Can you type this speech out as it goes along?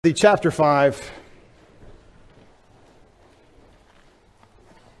Chapter 5.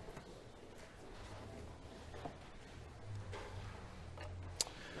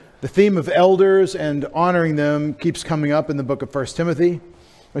 The theme of elders and honoring them keeps coming up in the book of 1 Timothy.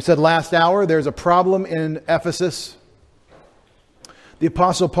 We said last hour there's a problem in Ephesus. The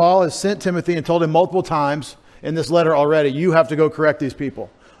Apostle Paul has sent Timothy and told him multiple times in this letter already, you have to go correct these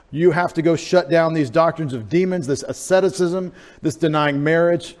people. You have to go shut down these doctrines of demons, this asceticism, this denying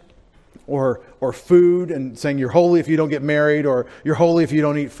marriage or food and saying you're holy if you don't get married or you're holy if you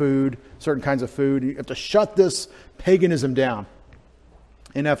don't eat food, certain kinds of food. You have to shut this paganism down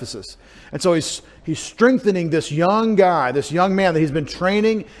in Ephesus. And so he's strengthening this young guy, this young man that he's been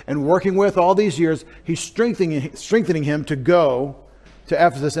training and working with all these years. He's strengthening him to go to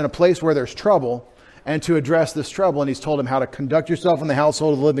Ephesus in a place where there's trouble and to address this trouble. And he's told him how to conduct yourself in the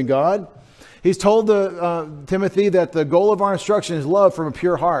household of the living God. He's told Timothy that the goal of our instruction is love from a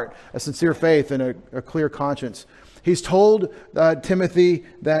pure heart, a sincere faith, and a clear conscience. He's told Timothy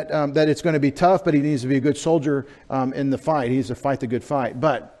that it's going to be tough, but he needs to be a good soldier in the fight. He needs to fight the good fight.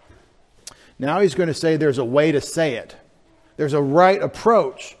 But now he's going to say there's a way to say it. There's a right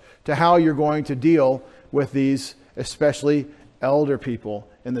approach to how you're going to deal with these, especially elder people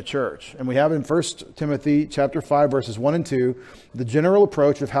in the church. And we have in 1 Timothy chapter 5, verses 1 and 2, the general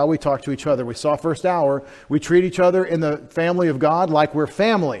approach of how we talk to each other. We saw first hour, we treat each other in the family of God like we're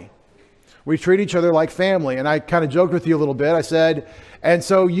family. We treat each other like family. And I kind of joked with you a little bit. I said, and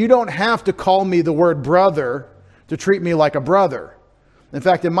so you don't have to call me the word brother to treat me like a brother. In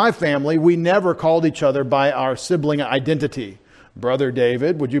fact, in my family, we never called each other by our sibling identity. Brother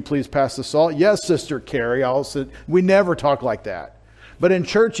David, would you please pass the salt? Yes, Sister Carrie. We never talk like that. But in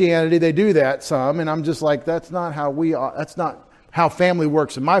churchianity, they do that some, and I'm just like, that's not how family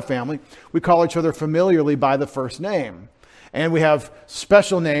works in my family. We call each other familiarly by the first name. And we have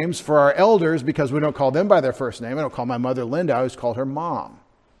special names for our elders because we don't call them by their first name. I don't call my mother Linda. I always called her Mom.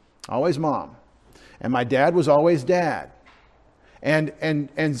 Always Mom. And my dad was always Dad. And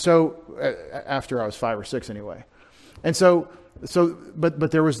so, after I was 5 or 6 anyway. And but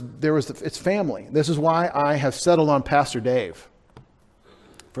there was, it's family. This is why I have settled on Pastor Dave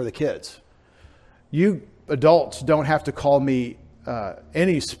for the kids. You adults don't have to call me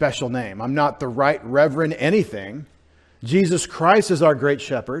any special name. I'm not the right reverend anything. Jesus Christ is our great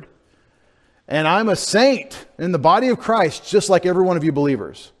shepherd. And I'm a saint in the body of Christ, just like every one of you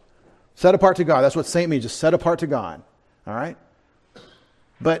believers. Set apart to God. That's what saint means, just set apart to God. All right?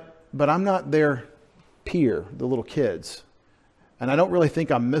 But I'm not their peer, the little kids. And I don't really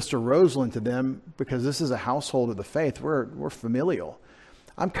think I'm Mr. Roseland to them because this is a household of the faith. We're familial.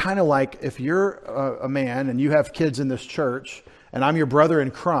 I'm kind of like, if you're a man and you have kids in this church and I'm your brother in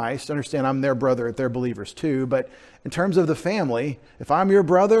Christ, understand I'm their brother if they're believers too. But in terms of the family, if I'm your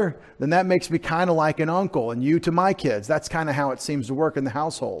brother, then that makes me kind of like an uncle and you to my kids. That's kind of how it seems to work in the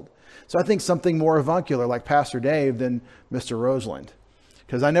household. So I think something more avuncular like Pastor Dave than Mr. Roseland.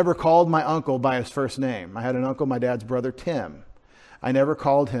 Because I never called my uncle by his first name. I had an uncle, my dad's brother, Tim. I never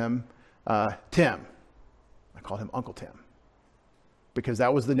called him Tim. I called him Uncle Tim. Because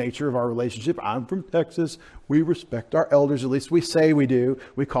that was the nature of our relationship. I'm from Texas. We respect our elders. At least we say we do.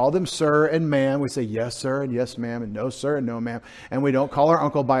 We call them sir and ma'am. We say yes, sir, and yes, ma'am, and no, sir, and no, ma'am. And we don't call our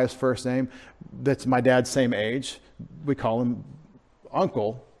uncle by his first name. That's my dad's same age. We call him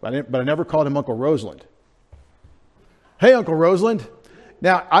Uncle, but I never called him Uncle Roseland. Hey, Uncle Roseland.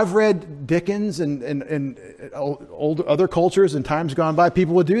 Now, I've read Dickens and old other cultures and times gone by.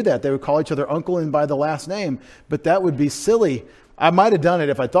 People would do that. They would call each other uncle and by the last name. But that would be silly. I might have done it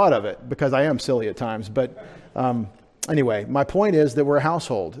if I thought of it, because I am silly at times. But anyway, my point is that we're a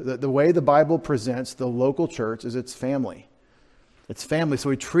household. The way the Bible presents the local church is it's family. It's family, so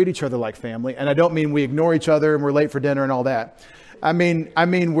we treat each other like family. And I don't mean we ignore each other and we're late for dinner and all that. I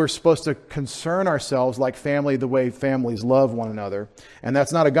mean we're supposed to concern ourselves like family the way families love one another. And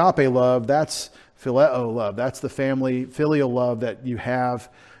that's not agape love, that's phileo love. That's the family filial love that you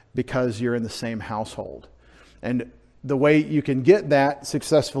have because you're in the same household. And the way you can get that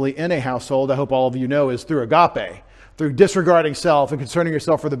successfully in a household, I hope all of you know, is through agape, through disregarding self and concerning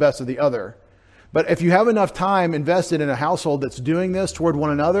yourself for the best of the other. But if you have enough time invested in a household that's doing this toward one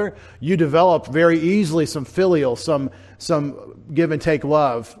another, you develop very easily some filial, some give and take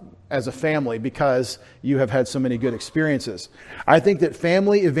love as a family because you have had so many good experiences. I think that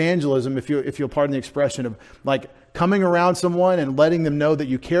family evangelism, if you'll pardon the expression, of like coming around someone and letting them know that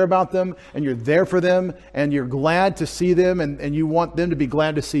you care about them and you're there for them and you're glad to see them and you want them to be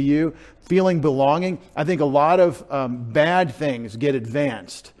glad to see you, feeling belonging. I think a lot of bad things get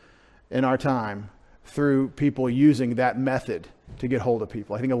advanced in our time through people using that method to get hold of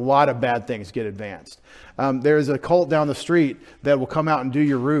people. I think a lot of bad things get advanced. There's a cult down the street that will come out and do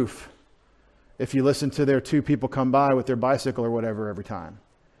your roof if you listen to their two people come by with their bicycle or whatever every time.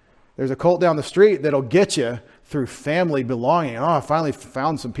 There's a cult down the street that'll get you through family belonging. Oh, I finally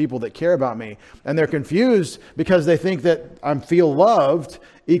found some people that care about me. And they're confused because they think that I feel loved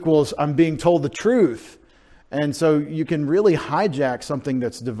equals I'm being told the truth. And so you can really hijack something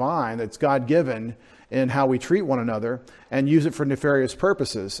that's divine, that's God-given, in how we treat one another and use it for nefarious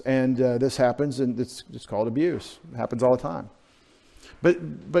purposes. And this happens, and it's called abuse. It happens all the time. But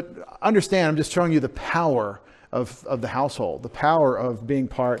understand, I'm just showing you the power of the household, the power of being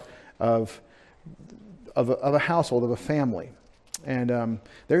part of a household, of a family. And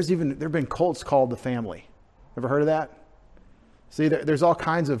there have been cults called the family. Ever heard of that? See, there's all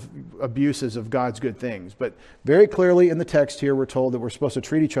kinds of abuses of God's good things. But very clearly in the text here, we're told that we're supposed to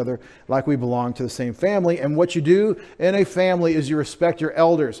treat each other like we belong to the same family. And what you do in a family is you respect your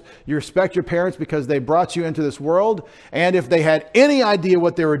elders. You respect your parents because they brought you into this world. And if they had any idea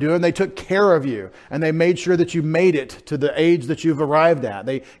what they were doing, they took care of you. And they made sure that you made it to the age that you've arrived at.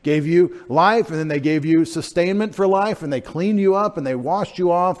 They gave you life, and then they gave you sustainment for life, and they cleaned you up, and they washed you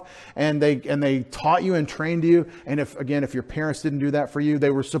off, and they taught you and trained you. And if your parents didn't do that for you, they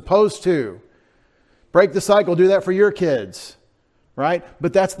were supposed to. Break the cycle, do that for your kids, right?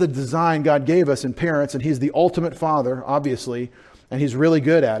 But that's the design God gave us in parents, and He's the ultimate father, obviously, and He's really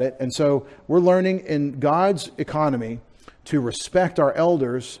good at it. And so we're learning in God's economy to respect our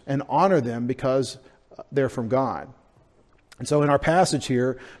elders and honor them because they're from God. And so in our passage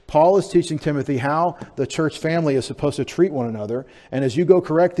here, Paul is teaching Timothy how the church family is supposed to treat one another. And as you go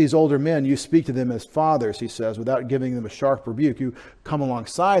correct these older men, you speak to them as fathers, he says, without giving them a sharp rebuke. You come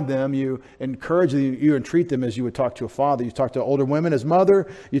alongside them, you encourage them, you entreat them as you would talk to a father. You talk to older women as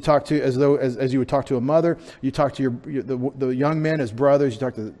mother. You talk to as you would talk to a mother. You talk to the young men as brothers. You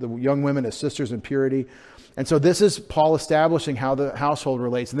talk to the young women as sisters in purity. And so this is Paul establishing how the household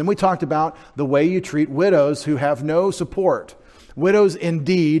relates. And then we talked about the way you treat widows who have no support. Widows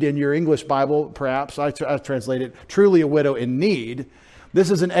indeed, in your English Bible, perhaps, I translate it, truly a widow in need.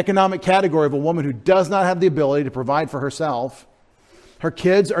 This is an economic category of a woman who does not have the ability to provide for herself. Her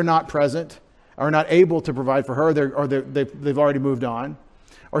kids are not present, are not able to provide for her, they've already moved on.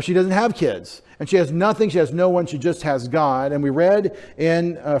 Or she doesn't have kids. And she has nothing, she has no one, she just has God. And we read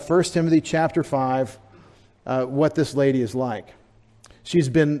in 1 Timothy chapter 5, what this lady is like. She's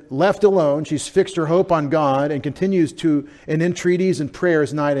been left alone. She's fixed her hope on God and continues to in entreaties and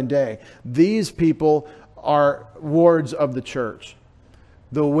prayers night and day. These people are wards of the church.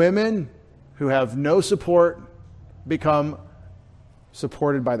 The women who have no support become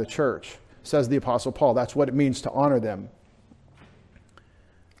supported by the church, says the Apostle Paul. That's what it means to honor them.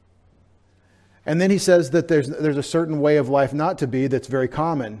 And then he says that there's a certain way of life not to be that's very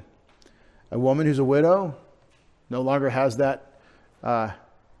common. A woman who's a widow no longer has that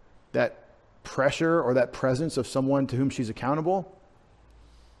pressure or that presence of someone to whom she's accountable.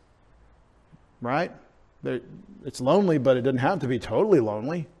 Right? It's lonely, but it doesn't have to be totally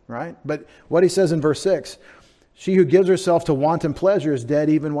lonely. Right? But what he says in verse 6, she who gives herself to wanton pleasure is dead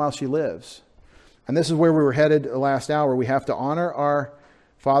even while she lives. And this is where we were headed last hour. We have to honor our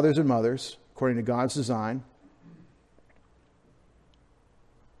fathers and mothers according to God's design.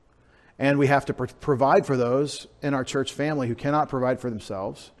 And we have to provide for those in our church family who cannot provide for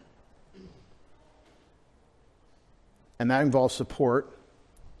themselves. And that involves support.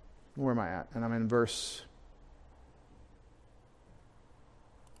 Where am I at? And I'm in verse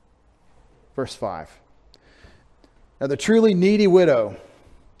 5. Now the truly needy widow,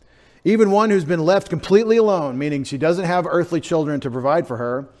 even one who's been left completely alone, meaning she doesn't have earthly children to provide for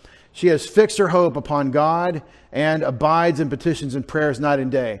her, she has fixed her hope upon God and abides in petitions and prayers night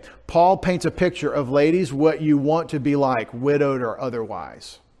and day. Paul paints a picture of, ladies, what you want to be like, widowed or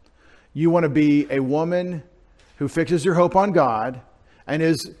otherwise. You want to be a woman who fixes your hope on God and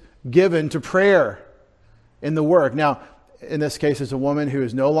is given to prayer in the work. Now, in this case, it's a woman who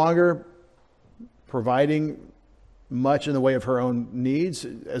is no longer providing much in the way of her own needs.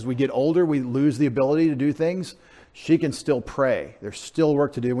 As we get older, we lose the ability to do things. She can still pray. There's still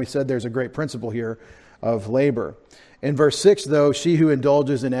work to do. And we said there's a great principle here of labor. In verse 6, though, she who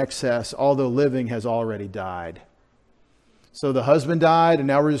indulges in excess, although living, has already died. So the husband died, and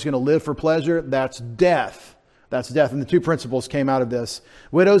now we're just going to live for pleasure. That's death. That's death. And the two principles came out of this.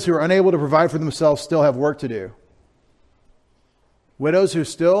 Widows who are unable to provide for themselves still have work to do. Widows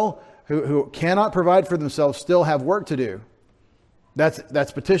who cannot provide for themselves still have work to do.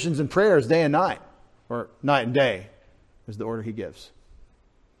 That's petitions and prayers day and night. Or night and day is the order he gives.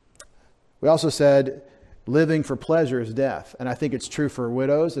 We also said Living for pleasure is death. And I think it's true for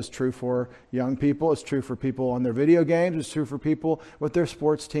widows. It's true for young people. It's true for people on their video games. It's true for people with their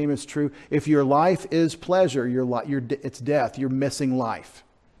sports team. It's true. If your life is pleasure, it's death. You're missing life.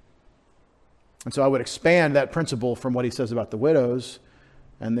 And so I would expand that principle from what he says about the widows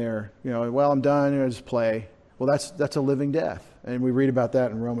and their, well, I'm done. I just play. Well, that's a living death. And we read about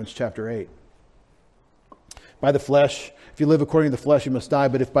that in Romans chapter 8. By the flesh, if you live according to the flesh, you must die.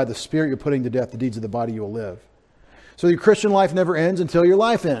 But if by the Spirit you're putting to death the deeds of the body, you will live. So your Christian life never ends until your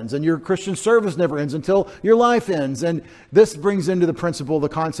life ends. And your Christian service never ends until your life ends. And this brings into the principle the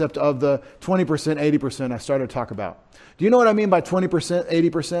concept of the 20%, 80% I started to talk about. Do you know what I mean by 20%,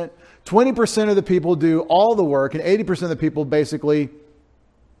 80%? 20% of the people do all the work, and 80% of the people basically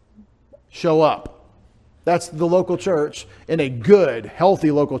show up. That's the local church in a good, healthy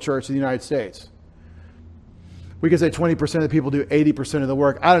local church in the United States. We could say 20% of the people do 80% of the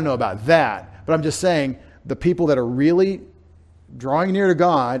work. I don't know about that, but I'm just saying the people that are really drawing near to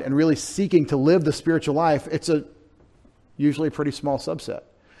God and really seeking to live the spiritual life, it's usually a pretty small subset.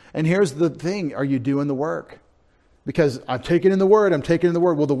 And here's the thing. Are you doing the work? Because I'm taking in the Word.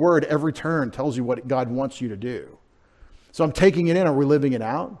 Well, the Word every turn tells you what God wants you to do. So I'm taking it in. Are we living it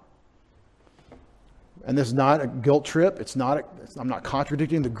out? And this is not a guilt trip. I'm not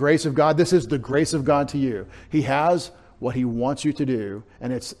contradicting the grace of God. This is the grace of God to you. He has what he wants you to do.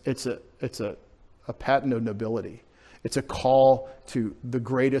 And it's a patent of nobility. It's a call to the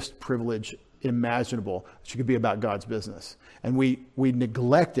greatest privilege imaginable. It could be about God's business. And we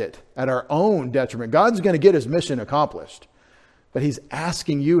neglect it at our own detriment. God's going to get his mission accomplished. But he's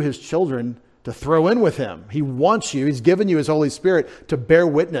asking you, his children, to throw in with him. He wants you. He's given you his Holy Spirit to bear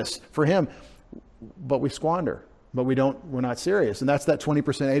witness for him. But we squander, but we're not serious. And that's that 20%,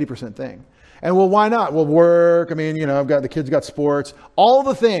 80% thing. And well, why not? Well, work. The kids got sports, all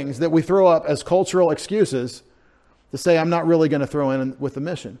the things that we throw up as cultural excuses to say, I'm not really going to throw in with the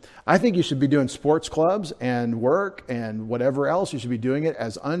mission. I think you should be doing sports clubs and work and whatever else. You should be doing it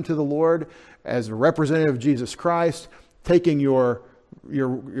as unto the Lord, as a representative of Jesus Christ, taking your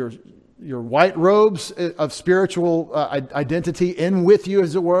white robes of spiritual identity in with you,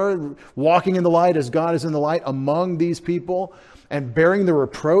 as it were, walking in the light as God is in the light among these people, and bearing the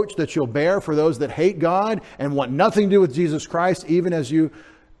reproach that you'll bear for those that hate God and want nothing to do with Jesus Christ, even as you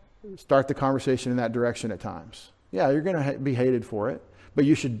start the conversation in that direction at times. Yeah, you're going to be hated for it, but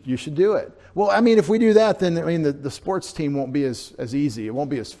you should do it. Well, if we do that, then the sports team won't be as easy. It won't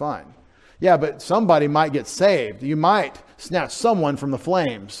be as fun. Yeah, but somebody might get saved. You might snatch someone from the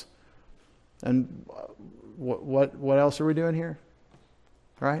flames. And what else are we doing here?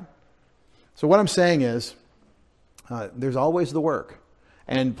 Right? So what I'm saying is, there's always the work.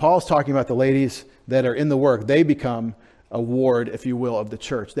 And Paul's talking about the ladies that are in the work. They become a ward, if you will, of the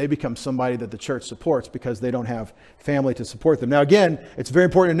church. They become somebody that the church supports because they don't have family to support them. Now again, it's very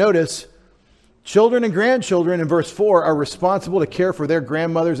important to notice, children and grandchildren in verse 4 are responsible to care for their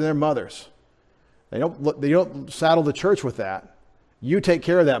grandmothers and their mothers. They don't saddle the church with that. You take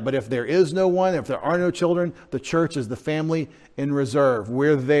care of that. But if there is no one, if there are no children, the church is the family in reserve.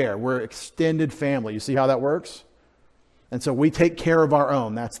 We're there. We're extended family. You see how that works? And so we take care of our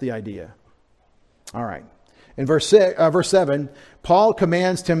own. That's the idea. All right. In verse 7, Paul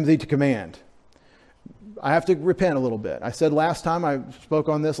commands Timothy to command. I have to repent a little bit. I said last time, I spoke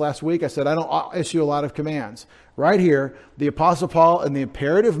on this last week, I said I don't issue a lot of commands. Right here, the Apostle Paul in the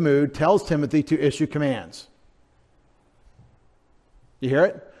imperative mood tells Timothy to issue commands. You hear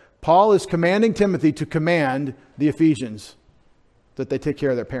it? Paul is commanding Timothy to command the Ephesians that they take care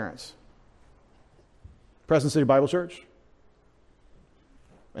of their parents. Present City Bible Church.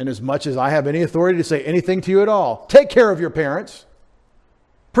 And as much as I have any authority to say anything to you at all, take care of your parents.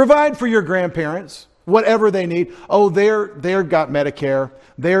 Provide for your grandparents, whatever they need. Oh, they're got Medicare.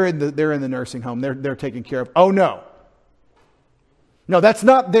 They're in the nursing home. They're taken care of. Oh, no. No, that's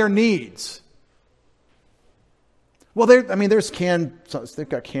not their needs. Well, they've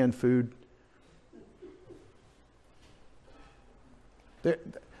got canned food.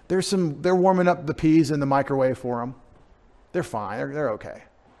 They're warming up the peas in the microwave for them. They're fine. They're okay.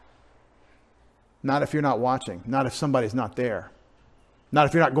 Not if you're not watching. Not if somebody's not there. Not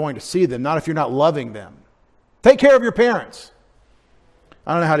if you're not going to see them. Not if you're not loving them. Take care of your parents.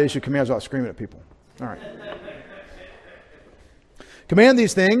 I don't know how to issue commands without screaming at people. All right. Command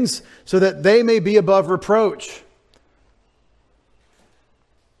these things so that they may be above reproach.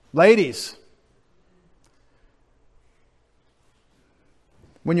 Ladies,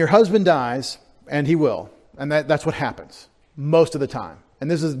 when your husband dies, and he will, and that's what happens most of the time. And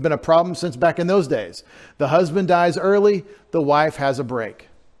this has been a problem since back in those days. The husband dies early, the wife has a break.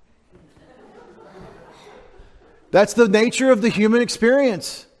 That's the nature of the human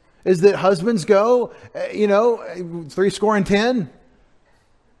experience, is that husbands go, 70.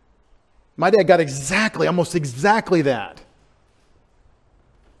 My dad got almost exactly that.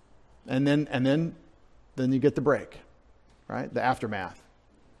 And then you get the break, right? The aftermath.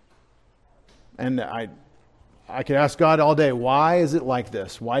 And I could ask God all day, why is it like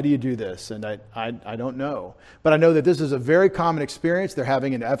this? Why do you do this? And I don't know. But I know that this is a very common experience they're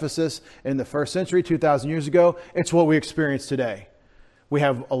having in Ephesus in the first century, 2,000 years ago. It's what we experience today. We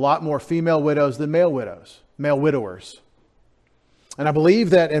have a lot more female widows than male widowers. And I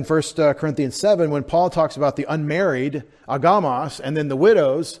believe that in 1 Corinthians 7, when Paul talks about the unmarried, agamos, and then the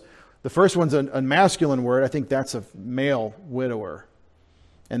widows, the first one's a masculine word. I think that's a male widower.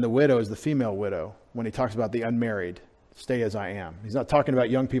 And the widow is the female widow when he talks about the unmarried. Stay as I am. He's not talking about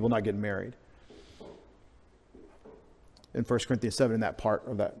young people not getting married. In 1 Corinthians 7, in that part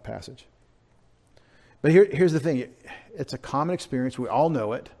of that passage. But here's the thing. It's a common experience. We all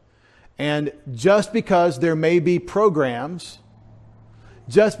know it. And just because there may be programs,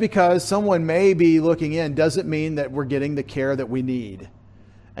 just because someone may be looking in, doesn't mean that we're getting the care that we need.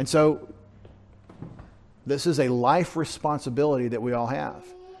 And so this is a life responsibility that we all have.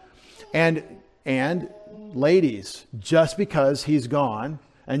 And ladies, just because he's gone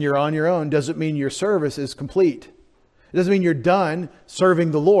and you're on your own doesn't mean your service is complete. It doesn't mean you're done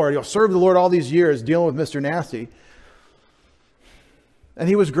serving the Lord. You'll serve the Lord all these years dealing with Mr. Nasty. And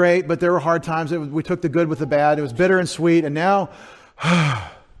he was great, but there were hard times. We took the good with the bad. It was bitter and sweet. And now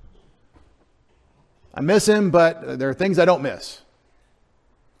I miss him, but there are things I don't miss.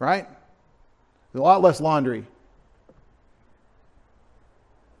 Right? There's a lot less laundry.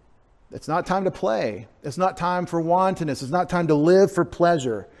 It's not time to play. It's not time for wantonness. It's not time to live for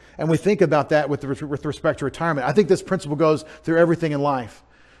pleasure. And we think about that with respect to retirement. I think this principle goes through everything in life.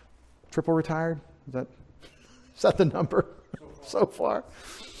 Triple retired? Is that the number so far?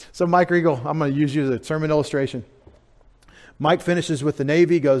 So Mike Riegel, I'm going to use you as a sermon illustration. Mike finishes with the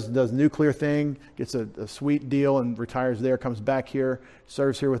Navy, does nuclear thing, gets a sweet deal and retires there, comes back here,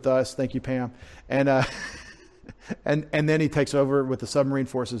 serves here with us. Thank you, Pam. And then he takes over with the Submarine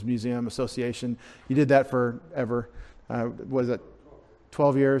Forces Museum Association. He did that forever. What is it,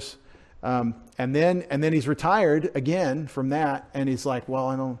 12 years? And then he's retired again from that, and he's like,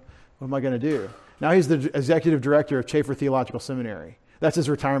 well, what am I going to do? Now he's the executive director of Chafer Theological Seminary. That's his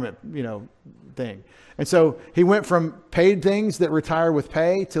retirement, thing. And so he went from paid things that retire with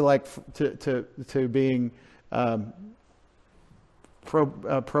pay to being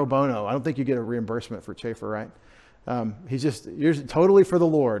pro bono. I don't think you get a reimbursement for Chafer, right? You're totally for the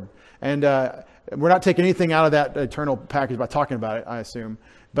Lord. And we're not taking anything out of that eternal package by talking about it, I assume.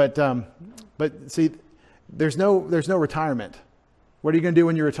 But see, there's no retirement. What are you going to do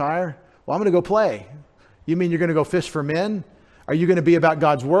when you retire? Well, I'm going to go play. You mean you're going to go fish for men? Are you going to be about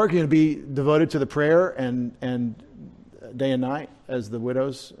God's work? Are you going to be devoted to the prayer and day and night as the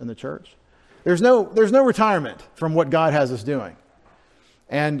widows in the church? There's no retirement from what God has us doing.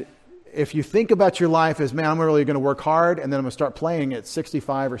 And if you think about your life as, man, I'm really going to work hard and then I'm going to start playing at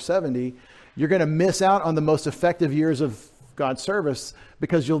 65 or 70, you're going to miss out on the most effective years of God's service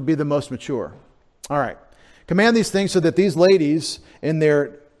because you'll be the most mature. All right. Command these things so that these ladies in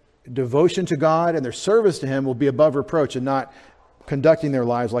their devotion to God and their service to Him will be above reproach and not conducting their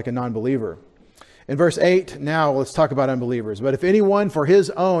lives like a non-believer. In verse 8, now let's talk about unbelievers. But if anyone for his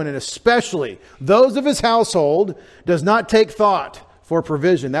own, and especially those of his household, does not take thought for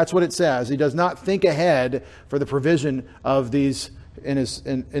provision. That's what it says. He does not think ahead for the provision of these in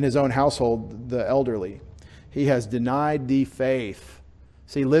his own household, the elderly. He has denied the faith.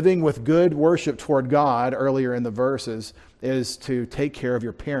 See, living with good worship toward God earlier in the verses is to take care of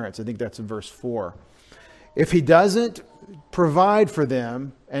your parents. I think that's in verse 4. If he doesn't provide for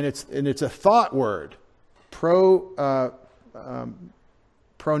them, and it's a thought word, pronoe,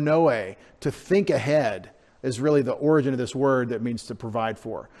 to think ahead, is really the origin of this word that means to provide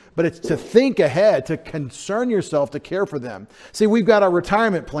for. But it's to think ahead, to concern yourself, to care for them. See, we've got our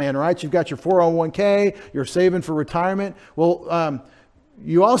retirement plan, right? You've got your 401k, you're saving for retirement. Well,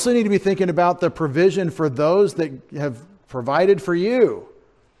 you also need to be thinking about the provision for those that have provided for you.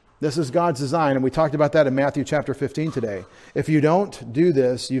 This is God's design, and we talked about that in Matthew chapter 15 today. If you don't do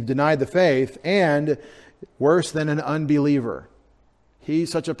this, you've denied the faith, and worse than an unbeliever.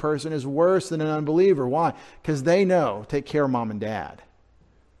 Such a person is worse than an unbeliever. Why? Because they know, take care of mom and dad.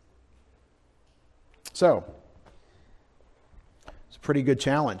 So, it's a pretty good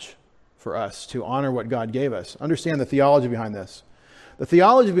challenge for us to honor what God gave us. Understand the theology behind this. The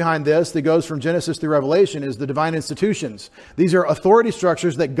theology behind this that goes from Genesis through Revelation is the divine institutions. These are authority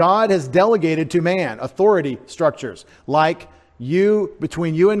structures that God has delegated to man. Authority structures. Like you,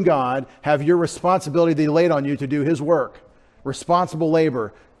 between you and God, have your responsibility that He laid on you to do His work. Responsible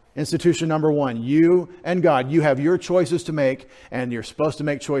labor. Institution number one. You and God. You have your choices to make, and you're supposed to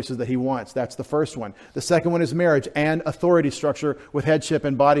make choices that He wants. That's the first one. The second one is marriage and authority structure with headship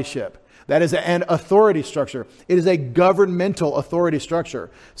and bodyship. That is an authority structure. It is a governmental authority structure.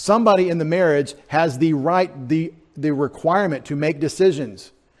 Somebody in the marriage has the right, the requirement to make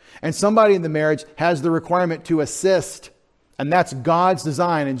decisions. And somebody in the marriage has the requirement to assist. And that's God's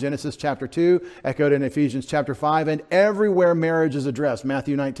design in Genesis chapter 2, echoed in Ephesians chapter 5, and everywhere marriage is addressed,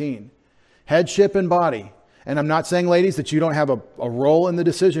 Matthew 19. Headship and body. And I'm not saying, ladies, that you don't have a role in the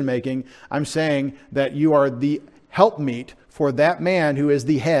decision making. I'm saying that you are the helpmeet for that man who is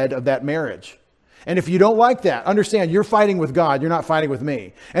the head of that marriage. And if you don't like that, understand you're fighting with God. You're not fighting with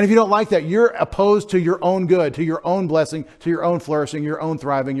me. And if you don't like that, you're opposed to your own good, to your own blessing, to your own flourishing, your own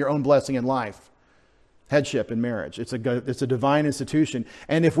thriving, your own blessing in life. Headship in marriage. It's a divine institution.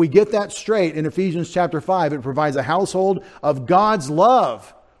 And if we get that straight in Ephesians chapter 5, it provides a household of God's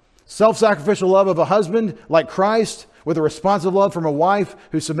love. Self-sacrificial love of a husband like Christ, with a responsive love from a wife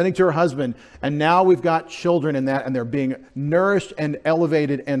who's submitting to her husband. And now we've got children in that, and they're being nourished and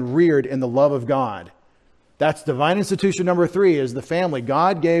elevated and reared in the love of God. That's divine institution number 3, is the family.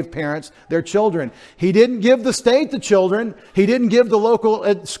 God gave parents their children. He didn't give the state the children. He didn't give the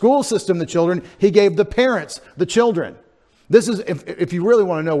local school system the children. He gave the parents the children. This is, if you really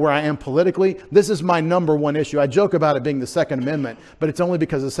want to know where I am politically, this is my number one issue. I joke about it being the Second Amendment, but it's only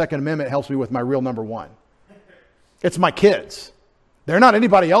because the Second Amendment helps me with my real number one. It's my kids. They're not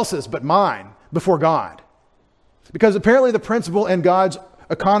anybody else's but mine before God. Because apparently the principle in God's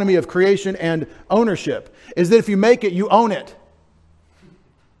economy of creation and ownership is that if you make it, you own it.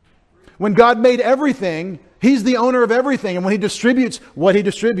 When God made everything, He's the owner of everything. And when He distributes what He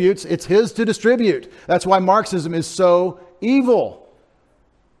distributes, it's His to distribute. That's why Marxism is so evil.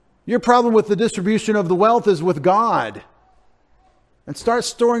 Your problem with the distribution of the wealth is with God. And start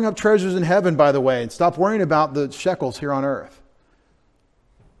storing up treasures in heaven, by the way, and stop worrying about the shekels here on earth.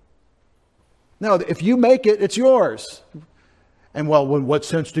 No, if you make it, it's yours. And well, in what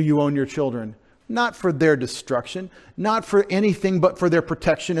sense do you own your children? Not for their destruction, not for anything but for their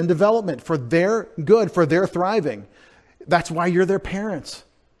protection and development, for their good, for their thriving. That's why you're their parents.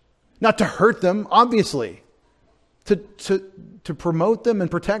 Not to hurt them, obviously. To promote them and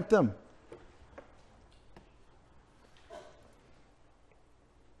protect them.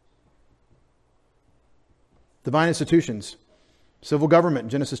 Divine institutions. Civil government,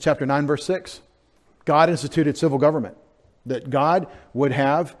 Genesis chapter 9, verse 6. God instituted civil government. That God would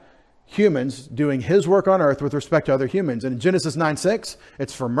have humans doing His work on earth with respect to other humans. And in Genesis 9:6,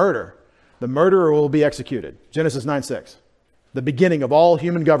 it's for murder. The murderer will be executed. Genesis 9:6. The beginning of all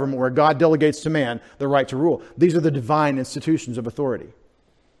human government where God delegates to man the right to rule. These are the divine institutions of authority.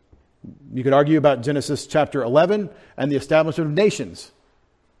 You could argue about Genesis chapter 11 and the establishment of nations,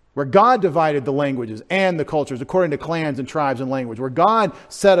 where God divided the languages and the cultures according to clans and tribes and language, where God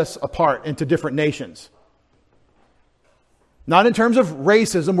set us apart into different nations. Not in terms of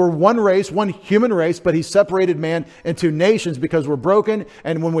racism. We're one race, one human race, but He separated man into nations because we're broken,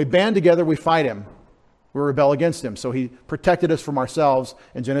 and when we band together, we fight Him. We rebel against Him. So He protected us from ourselves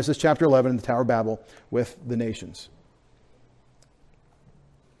in Genesis chapter 11 in the Tower of Babel with the nations.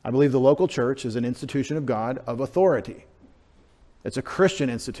 I believe the local church is an institution of God of authority. It's a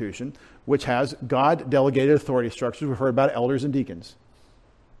Christian institution which has God-delegated authority structures. We've heard about elders and deacons.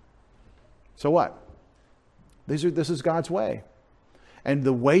 So what? This is God's way. And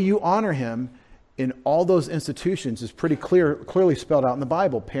the way you honor Him in all those institutions is pretty clearly spelled out in the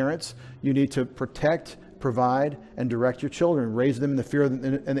Bible. Parents, you need to protect, provide, and direct your children. Raise them in the fear and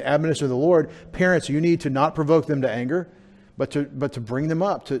the admonition of the Lord. Parents, you need to not provoke them to anger, but to bring them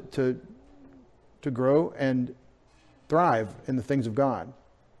up, to grow and thrive in the things of God.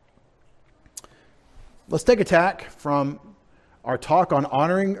 Let's take a tack from our talk on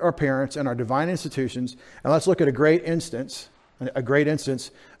honoring our parents and our divine institutions, and let's look at a great instance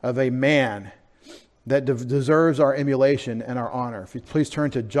of a man that deserves our emulation and our honor. If you please turn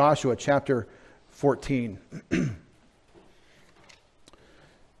to Joshua chapter 14.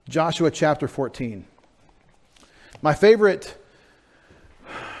 Joshua chapter 14. My favorite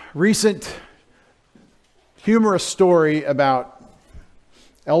recent humorous story about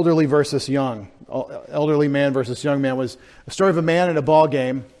elderly versus young, elderly man versus young man, was a story of a man at a ball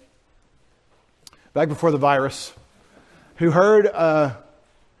game back before the virus who heard a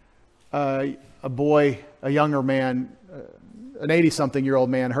boy, a younger man, an 80-something-year-old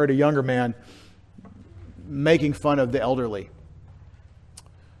man heard a younger man making fun of the elderly.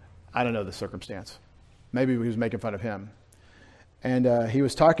 I don't know the circumstance. Maybe he was making fun of him. And he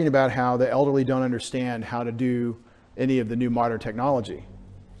was talking about how the elderly don't understand how to do any of the new modern technology.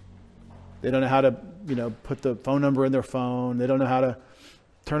 They don't know how to, put the phone number in their phone. They don't know how to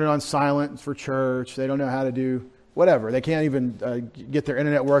turn it on silent for church. They don't know how to do whatever. They can't even get their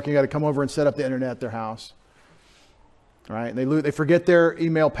internet working. You got to come over and set up the internet at their house. Right? They forget their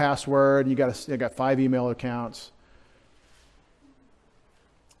email password. You got 5 email accounts.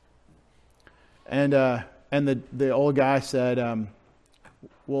 And the old guy said,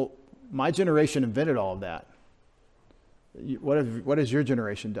 well, my generation invented all of that. What has your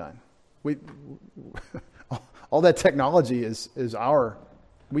generation done? All that technology is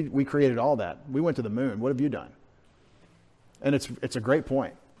we created all that. We went to the moon. What have you done? And it's a great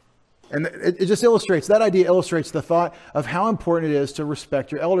point. And it just illustrates, that idea illustrates the thought of how important it is to respect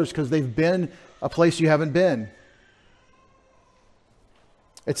your elders because they've been a place you haven't been.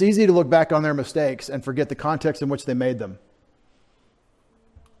 It's easy to look back on their mistakes and forget the context in which they made them.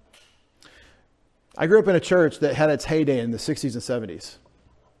 I grew up in a church that had its heyday in the 60s and 70s.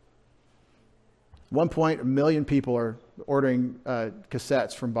 At one point, 1 million people are ordering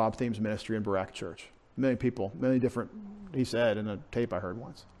cassettes from Bob Thiem's ministry in Barak Church. 1 million people, 1 million different, he said in a tape I heard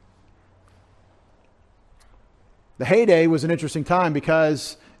once. The heyday was an interesting time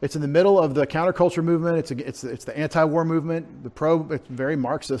because it's in the middle of the counterculture movement. It's the anti-war movement. It's very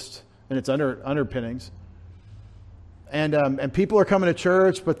Marxist in its underpinnings. And people are coming to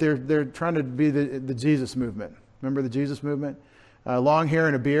church, but they're trying to be the Jesus movement. Remember the Jesus movement? Long hair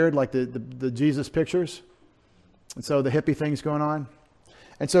and a beard, like the Jesus pictures. And so the hippie thing's going on.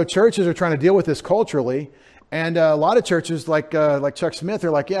 And so churches are trying to deal with this culturally. And a lot of churches, like Chuck Smith,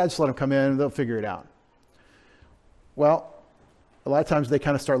 are like, yeah, just let them come in and they'll figure it out. Well, a lot of times they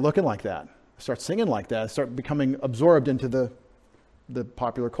kind of start looking like that, start singing like that, start becoming absorbed into the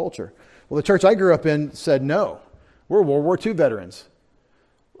popular culture. Well, the church I grew up in said, no, we're World War II veterans.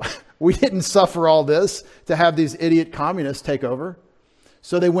 We didn't suffer all this to have these idiot communists take over.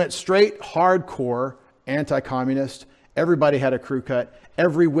 So they went straight hardcore anti-communist. Everybody had a crew cut.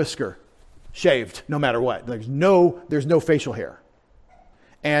 Every whisker shaved, no matter what. There's no facial hair.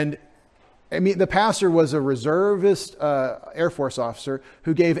 And I mean, the pastor was a reservist Air Force officer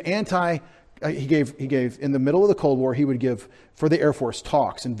who gave he gave in the middle of the Cold War, he would give for the Air Force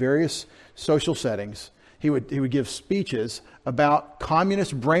talks in various social settings. He would give speeches about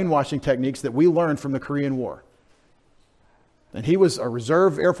communist brainwashing techniques that we learned from the Korean War. And he was a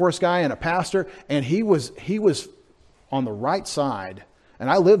reserve Air Force guy and a pastor, and he was on the right side. And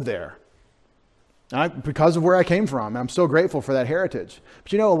I lived there. Because of where I came from. I'm so grateful for that heritage.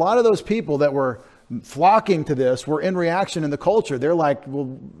 But a lot of those people that were flocking to this were in reaction in the culture. They're like,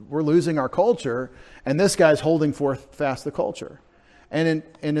 well, we're losing our culture, and this guy's holding fast the culture. And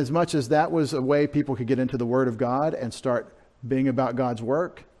in as much as that was a way people could get into the Word of God and start being about God's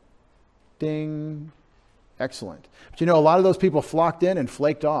work, ding, excellent. But a lot of those people flocked in and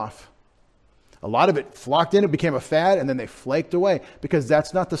flaked off. A lot of it flocked in, it became a fad, and then they flaked away because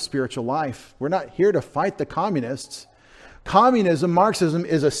that's not the spiritual life. We're not here to fight the communists. Communism, Marxism,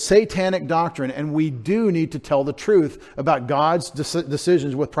 is a satanic doctrine, and we do need to tell the truth about God's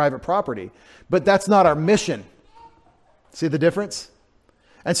decisions with private property. But that's not our mission. See the difference?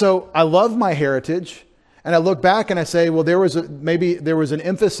 And so I love my heritage, and I look back and I say, well, maybe there was an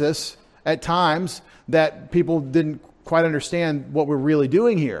emphasis at times that people didn't quite understand what we're really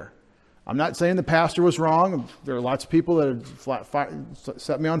doing here. I'm not saying the pastor was wrong. There are lots of people that would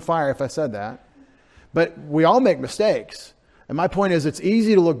set me on fire if I said that. But we all make mistakes. And my point is, it's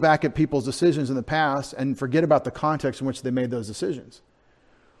easy to look back at people's decisions in the past and forget about the context in which they made those decisions.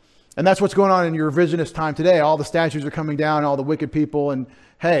 And that's what's going on in your revisionist time today. All the statues are coming down, all the wicked people. And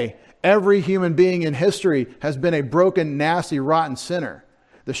hey, every human being in history has been a broken, nasty, rotten sinner.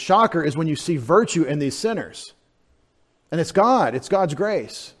 The shocker is when you see virtue in these sinners. And it's God. It's God's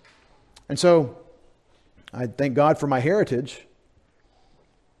grace. And so I thank God for my heritage.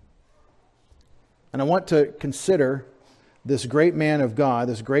 And I want to consider this great man of God,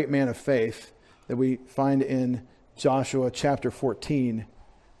 this great man of faith that we find in Joshua chapter 14,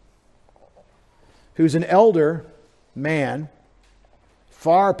 who's an elder man,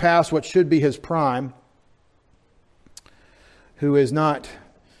 far past what should be his prime, who is not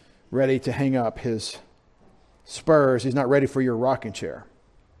ready to hang up his spurs. He's not ready for your rocking chair.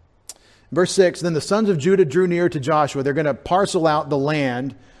 Verse 6, then the sons of Judah drew near to Joshua. They're going to parcel out the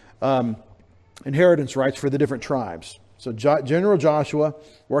land, inheritance rights for the different tribes. So General Joshua,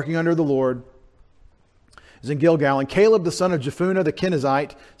 working under the Lord. is in Gilgal. And Caleb, the son of Jephunneh, the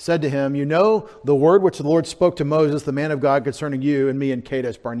Kenizzite, said to him, you know the word which the Lord spoke to Moses, the man of God, concerning you and me in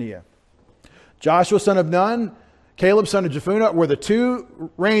Kadesh Barnea. Joshua, son of Nun, Caleb, son of Jephunneh, were the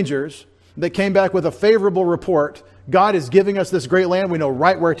two rangers that came back with a favorable report. God is giving us this great land. We know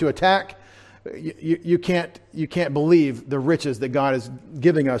right where to attack. You can't believe the riches that God is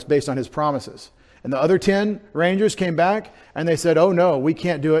giving us based on his promises. And the other 10 rangers came back and they said, oh no, we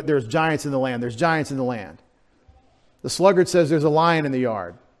can't do it. There's giants in the land. There's giants in the land. The sluggard says there's a lion in the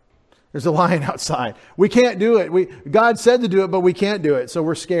yard. There's a lion outside. We can't do it. God said to do it, but we can't do it. So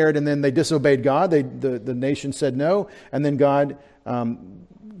we're scared. And then they disobeyed God. The nation said no. And then God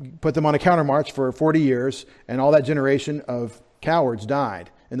put them on a countermarch for 40 years. And all that generation of cowards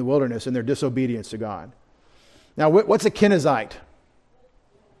died in the wilderness in their disobedience to God. Now, what's a Kenizzite?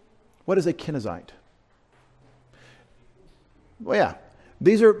 What is a Kenizzite? Well, yeah,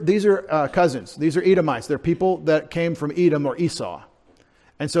 these are cousins. These are Edomites. They're people that came from Edom or Esau.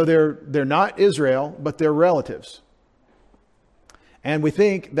 And so they're not Israel, but they're relatives. And we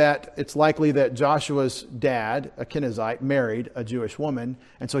think that it's likely that Joshua's dad, a Kenizzite, married a Jewish woman.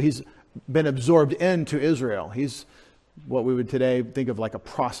 And so he's been absorbed into Israel. He's what we would today think of like a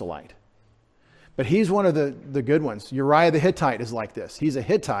proselyte. But he's one of the good ones. Uriah the Hittite is like this. He's a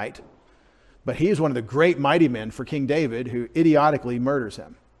Hittite, but he's one of the great mighty men for King David who idiotically murders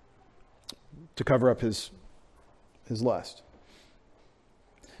him to cover up his lust.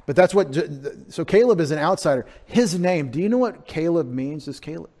 But that's what, so Caleb is an outsider. His name, do you know what Caleb means?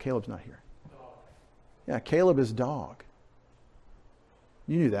 Caleb's not here. Yeah, Caleb is dog.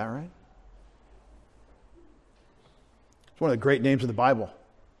 You knew that, right? It's one of the great names in the Bible.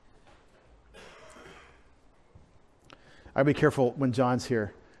 I'd be careful when John's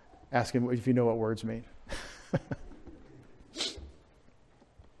here. Ask him if you know what words mean.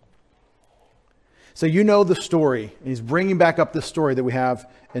 So you know the story. He's bringing back up the story that we have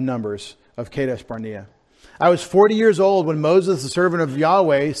in Numbers of Kadesh Barnea. I was 40 years old when Moses, the servant of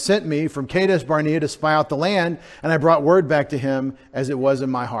Yahweh, sent me from Kadesh Barnea to spy out the land, and I brought word back to him as it was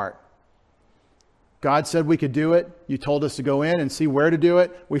in my heart. God said we could do it. You told us to go in and see where to do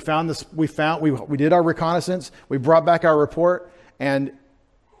it. We found this. We did our reconnaissance. We brought back our report, and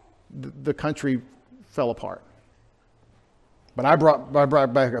the country fell apart. But I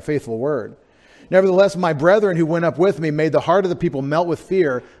brought back a faithful word. Nevertheless, my brethren who went up with me made the heart of the people melt with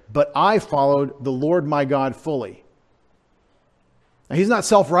fear, but I followed the Lord my God fully. Now, he's not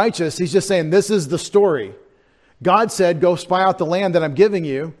self-righteous. He's just saying this is the story. God said, go spy out the land that I'm giving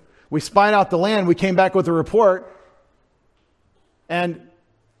you. We spied out the land. We came back with a report. And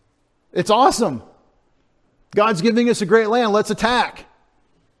it's awesome. God's giving us a great land. Let's attack.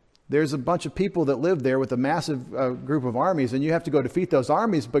 There's a bunch of people that live there with a massive group of armies, and you have to go defeat those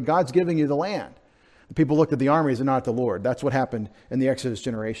armies, but God's giving you the land. The people looked at the armies and not at the Lord. That's what happened in the Exodus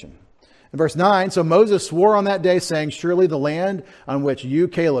generation. In verse 9, so Moses swore on that day, saying, surely the land on which you,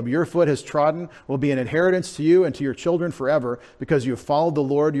 Caleb, your foot has trodden, will be an inheritance to you and to your children forever, because you have followed the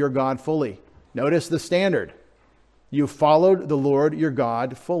Lord your God fully. Notice the standard. You followed the Lord your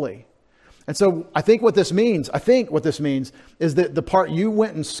God fully. And so I think what this means is that the part you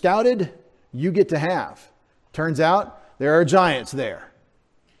went and scouted, you get to have. Turns out there are giants there.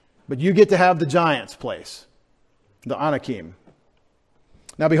 But you get to have the giants' place, the Anakim.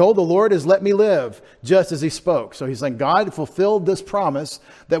 Now behold, the Lord has let me live just as he spoke. So he's saying God fulfilled this promise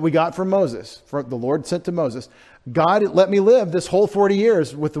that we got from Moses, for the Lord sent to Moses. God let me live this whole 40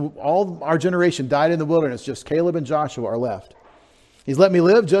 years with all our generation died in the wilderness. Just Caleb and Joshua are left. He's let me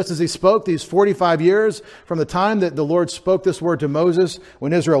live just as he spoke these 45 years from the time that the Lord spoke this word to Moses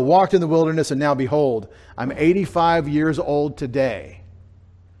when Israel walked in the wilderness. And now behold, I'm 85 years old today.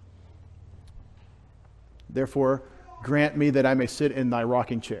 Therefore, grant me that I may sit in thy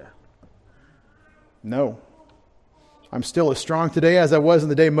rocking chair. No. I'm still as strong today as I was in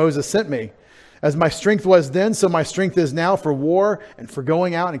the day Moses sent me. As my strength was then, so my strength is now for war and for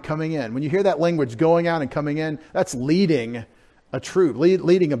going out and coming in. When you hear that language, going out and coming in, that's leading a troop,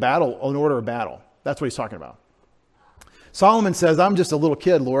 leading a battle, an order of battle. That's what he's talking about. Solomon says, I'm just a little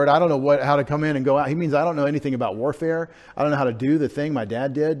kid, Lord. I don't know how to come in and go out. He means I don't know anything about warfare. I don't know how to do the thing my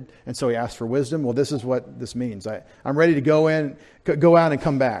dad did. And so he asked for wisdom. Well, this is what this means. I'm ready to go out and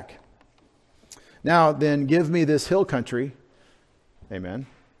come back. Now then, give me this hill country, amen,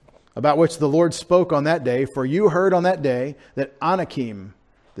 about which the Lord spoke on that day. For you heard on that day that Anakim,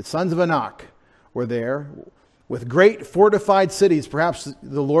 the sons of Anak, were there with great fortified cities. Perhaps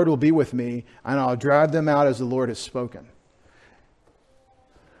the Lord will be with me, and I'll drive them out as the Lord has spoken.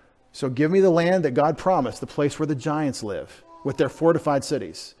 So give me the land that God promised, the place where the giants live, with their fortified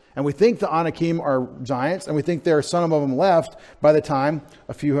cities. And we think the Anakim are giants, and we think there are some of them left by the time,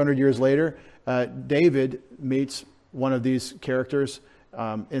 a few hundred years later, David meets one of these characters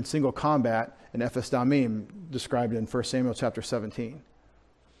in single combat in Ephes Damim, described in 1 Samuel chapter 17.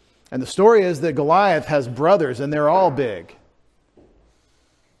 And the story is that Goliath has brothers, and they're all big.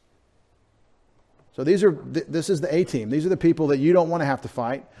 So this is the A-team. These are the people that you don't want to have to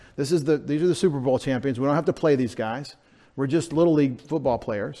fight. These are the Super Bowl champions. We don't have to play these guys. We're just little league football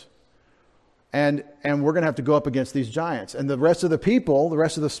players. And we're going to have to go up against these giants. And the rest of the people, the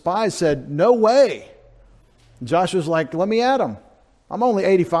rest of the spies said, no way. And Joshua's like, let me at them. I'm only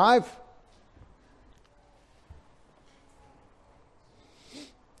 85.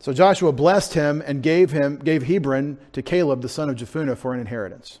 So Joshua blessed him and gave Hebron to Caleb, the son of Jephunneh, for an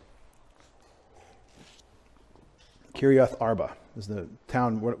inheritance. Kiriath Arba is the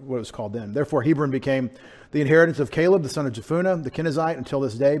town, what it was called then. Therefore, Hebron became the inheritance of Caleb, the son of Jephunneh, the Kenizzite, until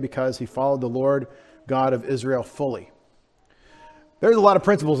this day, because he followed the Lord God of Israel fully. There's a lot of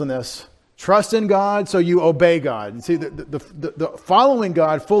principles in this. Trust in God, so you obey God. And see, the following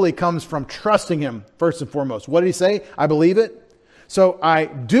God fully comes from trusting him, first and foremost. What did he say? I believe it. So I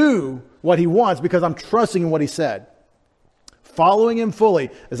do what he wants because I'm trusting in what he said. Following him fully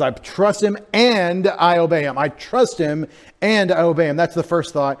is I trust him and I obey him. I trust him and I obey him. That's the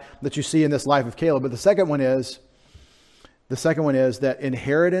first thought that you see in this life of Caleb. But the second one is that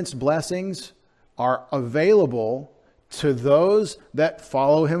inheritance blessings are available to those that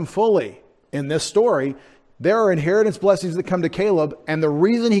follow him fully. In this story, there are inheritance blessings that come to Caleb, and the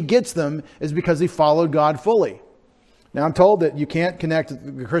reason he gets them is because he followed God fully. Now, I'm told that you can't connect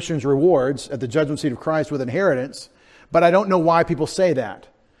the Christian's rewards at the judgment seat of Christ with inheritance. But I don't know why people say that.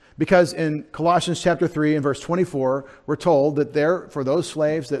 Because in Colossians chapter 3 and verse 24, we're told that there, for those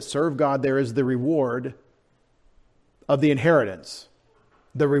slaves that serve God, there is the reward of the inheritance.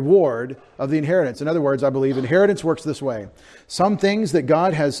 The reward of the inheritance. In other words, I believe inheritance works this way. Some things that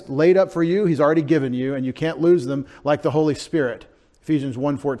God has laid up for you, he's already given you, and you can't lose them, like the Holy Spirit, Ephesians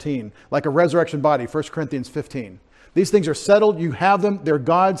 1:14, like a resurrection body, 1 Corinthians 15. These things are settled. You have them. They're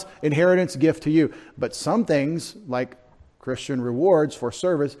God's inheritance gift to you. But some things, like Christian rewards for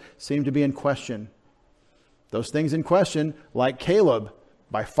service, seem to be in question. Those things in question, like Caleb,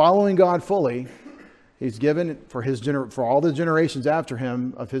 by following God fully, he's given for all the generations after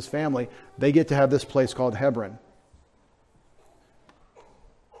him of his family, they get to have this place called Hebron.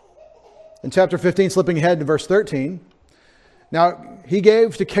 In chapter 15, slipping ahead to verse 13, now he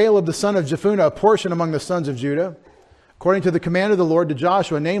gave to Caleb the son of Jephunneh a portion among the sons of Judah, according to the command of the Lord to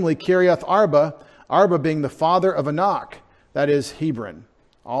Joshua, namely Kiriath Arba, Arba being the father of Anak, that is Hebron.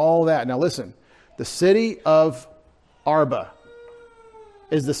 All that. Now listen, the city of Arba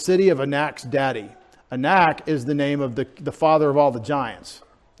is the city of Anak's daddy. Anak is the name of the father of all the giants.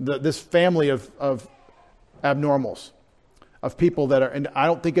 This family of abnormals, of people that are, and I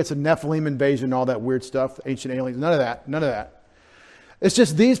don't think it's a Nephilim invasion, all that weird stuff, ancient aliens, none of that. It's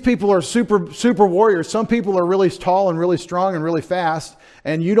just these people are super warriors. Some people are really tall and really strong and really fast,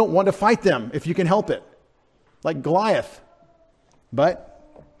 and you don't want to fight them if you can help it. Like Goliath.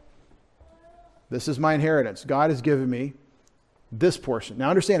 But this is my inheritance. God has given me this portion. Now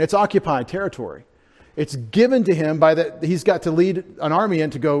understand, it's occupied territory. It's given to him he's got to lead an army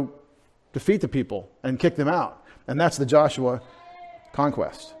in to go defeat the people and kick them out. And that's the Joshua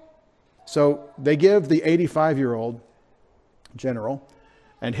conquest. So they give the 85-year-old general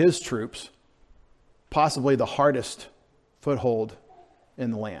and his troops possibly the hardest foothold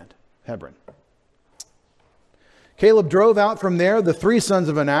in the land, Hebron. Caleb drove out from there the three sons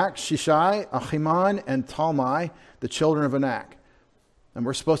of Anak, Shishai, Ahiman, and Talmai, the children of Anak. And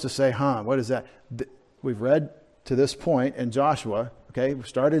we're supposed to say, what is that? We've read to this point in Joshua. Okay, we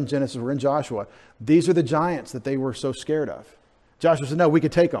started in Genesis, we're in Joshua. These are the giants that they were so scared of. Joshua said, no, we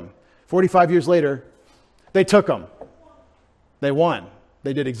could take them. 45 years later, they took them. They won.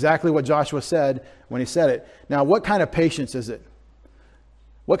 They did exactly what Joshua said when he said it. Now, what kind of patience is it?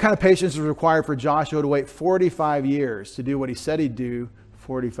 What kind of patience is required for Joshua to wait 45 years to do what he said he'd do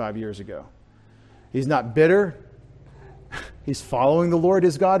 45 years ago? He's not bitter. He's following the Lord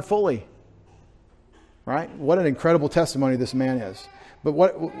his God fully. Right? What an incredible testimony this man is. But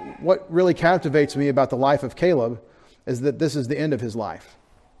what really captivates me about the life of Caleb is that this is the end of his life.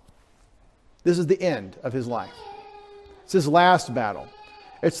 This is the end of his life. It's his last battle.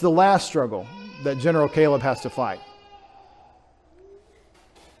 It's the last struggle that General Caleb has to fight.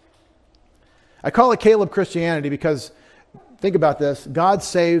 I call it Caleb Christianity because, think about this, God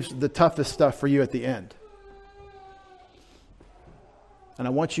saves the toughest stuff for you at the end. And I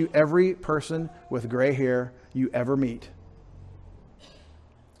want you, every person with gray hair you ever meet,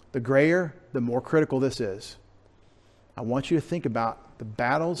 the grayer, the more critical this is. I want you to think about the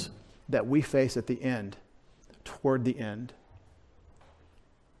battles that we face at the end, toward the end.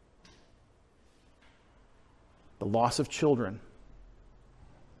 The loss of children.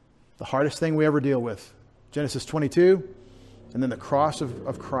 The hardest thing we ever deal with. Genesis 22, and then the cross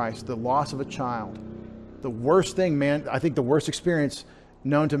of Christ, the loss of a child. The worst thing, man, I think the worst experience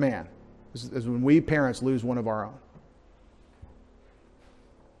known to man is when we parents lose one of our own.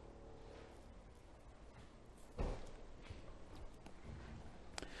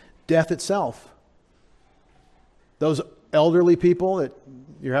 Death itself. Those elderly people that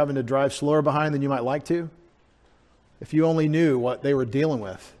you're having to drive slower behind than you might like to, if you only knew what they were dealing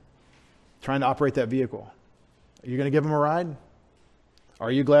with trying to operate that vehicle, are you going to give them a ride? Or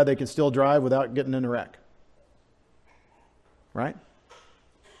are you glad they can still drive without getting in a wreck? Right?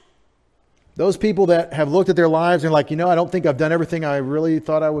 Those people that have looked at their lives and like, I don't think I've done everything I really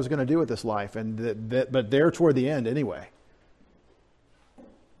thought I was going to do with this life, but they're toward the end anyway.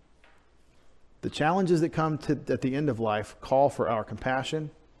 The challenges that come at the end of life call for our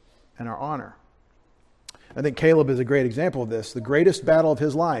compassion and our honor. I think Caleb is a great example of this. The greatest battle of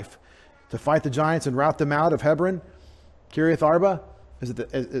his life, to fight the giants and rout them out of Hebron, Kiriath Arba,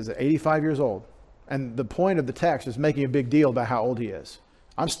 is at 85 years old. And the point of the text is making a big deal about how old he is.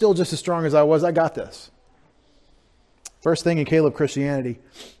 I'm still just as strong as I was. I got this. First thing in Caleb Christianity,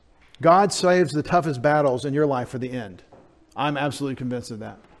 God saves the toughest battles in your life for the end. I'm absolutely convinced of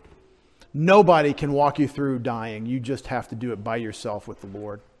that. Nobody can walk you through dying. You just have to do it by yourself with the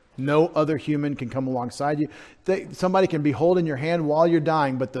Lord. No other human can come alongside you. Somebody can be holding your hand while you're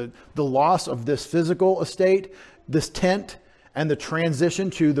dying, but the loss of this physical estate, this tent, and the transition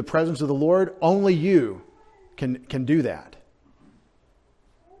to the presence of the Lord, only you can do that.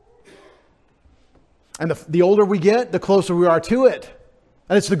 And the older we get, the closer we are to it.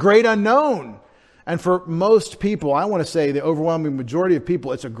 And it's the great unknown. And for most people, I want to say the overwhelming majority of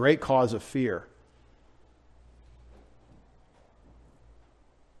people, it's a great cause of fear.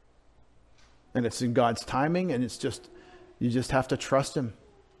 And it's in God's timing, and you just have to trust Him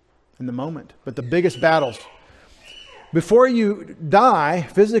in the moment. But the biggest battles, before you die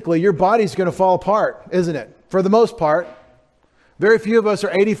physically, your body's going to fall apart, isn't it? For the most part. Very few of us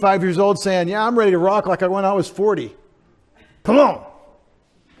are 85 years old saying, yeah, I'm ready to rock like when I was 40. Come on.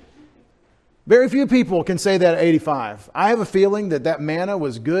 Very few people can say that at 85. I have a feeling that manna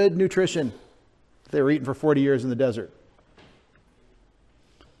was good nutrition they were eating for 40 years in the desert.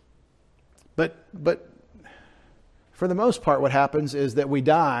 But for the most part, what happens is that we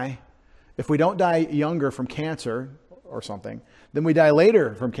die. If we don't die younger from cancer or something, then we die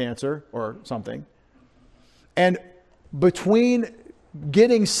later from cancer or something. And between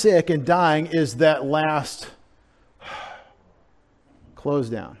getting sick and dying is that last close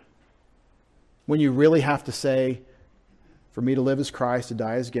down. When you really have to say, for me to live is Christ, to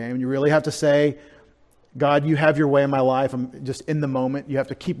die is gain. You really have to say, God, you have your way in my life. I'm just in the moment. You have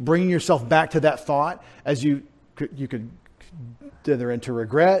to keep bringing yourself back to that thought as you could dither into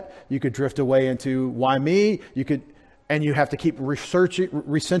regret. You could drift away into why me? And you have to keep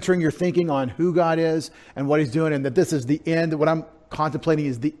recentering your thinking on who God is and what He's doing, and that this is the end. What I'm contemplating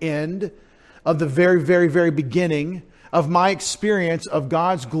is the end of the very, very, very beginning of my experience of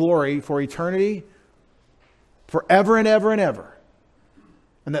God's glory for eternity, forever and ever and ever.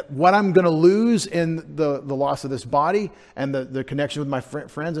 And that what I'm going to lose in the loss of this body and the connection with my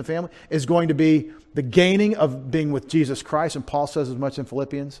friends and family is going to be the gaining of being with Jesus Christ. And Paul says as much in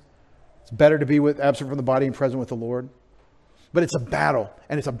Philippians. It's better to be absent from the body and present with the Lord. But it's a battle,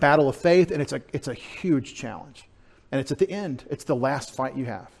 and it's a battle of faith, and it's a huge challenge. And it's at the end. It's the last fight you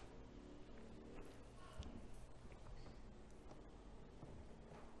have.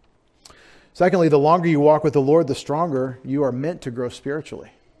 Secondly, the longer you walk with the Lord, the stronger you are meant to grow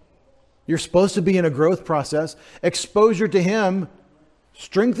spiritually. You're supposed to be in a growth process. Exposure to Him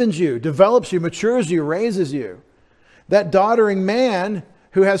strengthens you, develops you, matures you, raises you. That doddering man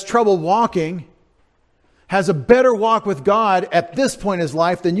who has trouble walking has a better walk with God at this point in his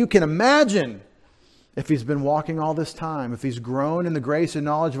life than you can imagine if he's been walking all this time, if he's grown in the grace and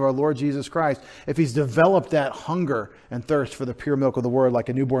knowledge of our Lord Jesus Christ, if he's developed that hunger and thirst for the pure milk of the Word like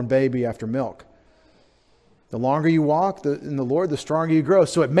a newborn baby after milk. The longer you walk in the Lord, the stronger you grow.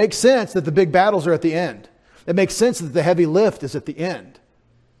 So it makes sense that the big battles are at the end. It makes sense that the heavy lift is at the end.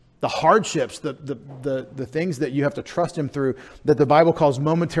 The hardships, the things that you have to trust Him through, that the Bible calls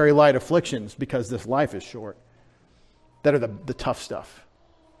momentary light afflictions because this life is short, that are the tough stuff.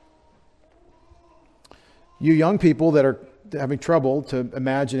 You young people that are having trouble to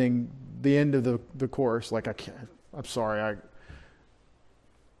imagining the end of the course, like I'm sorry,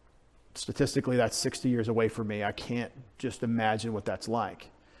 statistically, that's 60 years away from me. I can't just imagine what that's like.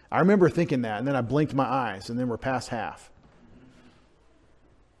 I remember thinking that, and then I blinked my eyes, and then we're past half.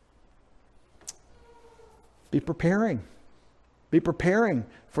 Be preparing. Be preparing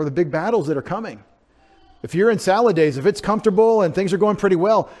for the big battles that are coming. If you're in salad days, if it's comfortable and things are going pretty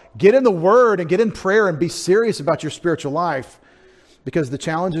well, get in the Word and get in prayer and be serious about your spiritual life, because the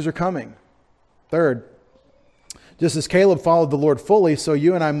challenges are coming. Third, just as Caleb followed the Lord fully, so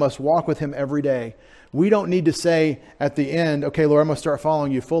you and I must walk with him every day. We don't need to say at the end, okay, Lord, I'm going to start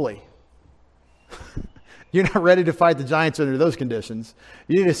following you fully. You're not ready to fight the giants under those conditions.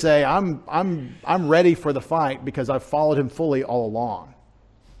 You need to say, I'm ready for the fight because I've followed him fully all along.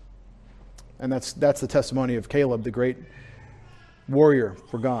 And that's the testimony of Caleb, the great warrior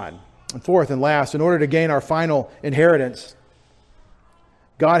for God. And fourth and last, in order to gain our final inheritance,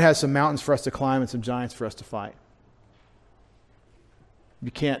 God has some mountains for us to climb and some giants for us to fight. You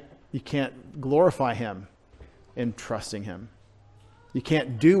can't glorify him in trusting him. You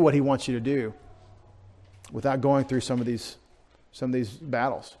can't do what he wants you to do without going through some of these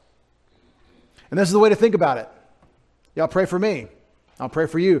battles. And this is the way to think about it. Y'all pray for me. I'll pray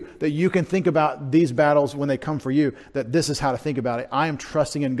for you that you can think about these battles when they come for you, that this is how to think about it. I am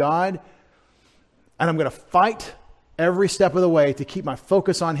trusting in God, and I'm going to fight every step of the way to keep my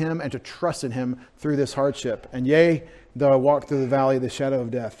focus on him and to trust in him through this hardship. And yea, though I walk through the valley of the shadow of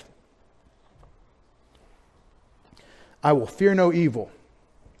death, I will fear no evil,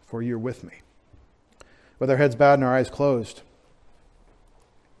 for you're with me. With our heads bowed and our eyes closed.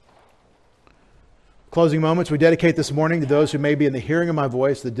 Closing moments, we dedicate this morning to those who may be in the hearing of my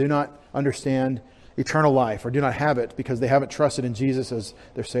voice that do not understand eternal life or do not have it because they haven't trusted in Jesus as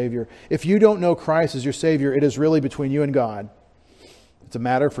their Savior. If you don't know Christ as your Savior, it is really between you and God. It's a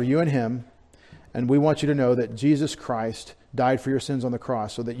matter for you and him. And we want you to know that Jesus Christ died for your sins on the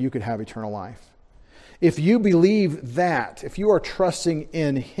cross so that you could have eternal life. If you believe that, if you are trusting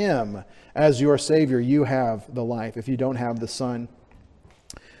in him as your Savior, you have the life. If you don't have the Son,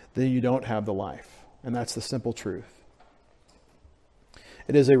 then you don't have the life. And that's the simple truth.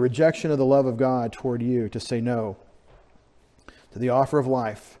 It is a rejection of the love of God toward you to say no to the offer of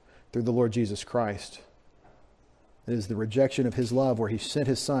life through the Lord Jesus Christ. It is the rejection of his love where he sent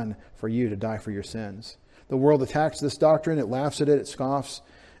his Son for you to die for your sins. The world attacks this doctrine, it laughs at it, it scoffs,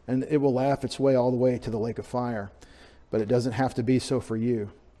 and it will laugh its way all the way to the lake of fire. But it doesn't have to be so for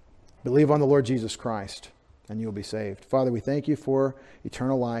you. Believe on the Lord Jesus Christ, and you'll be saved. Father, we thank you for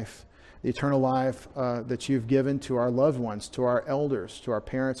eternal life, the eternal life that you've given to our loved ones, to our elders, to our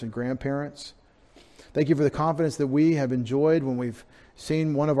parents and grandparents. Thank you for the confidence that we have enjoyed when we've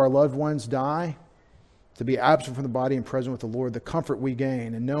seen one of our loved ones die, to be absent from the body and present with the Lord, the comfort we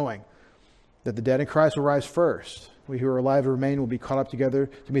gain in knowing that the dead in Christ will rise first. We who are alive and remain will be caught up together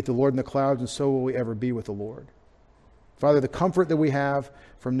to meet the Lord in the clouds, and so will we ever be with the Lord. Father, the comfort that we have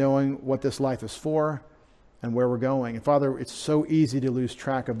from knowing what this life is for and where we're going. And Father, it's so easy to lose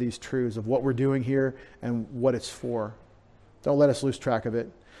track of these truths, of what we're doing here and what it's for. Don't let us lose track of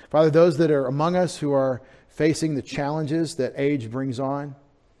it. Father, those that are among us who are facing the challenges that age brings on,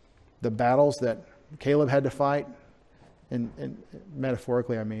 the battles that Caleb had to fight, and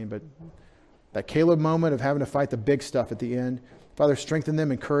metaphorically I mean, but that Caleb moment of having to fight the big stuff at the end, Father, strengthen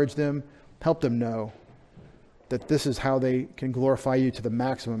them, encourage them, help them know that this is how they can glorify you to the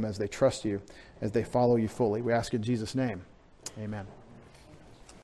maximum as they trust you, as they follow you fully. We ask in Jesus' name. Amen.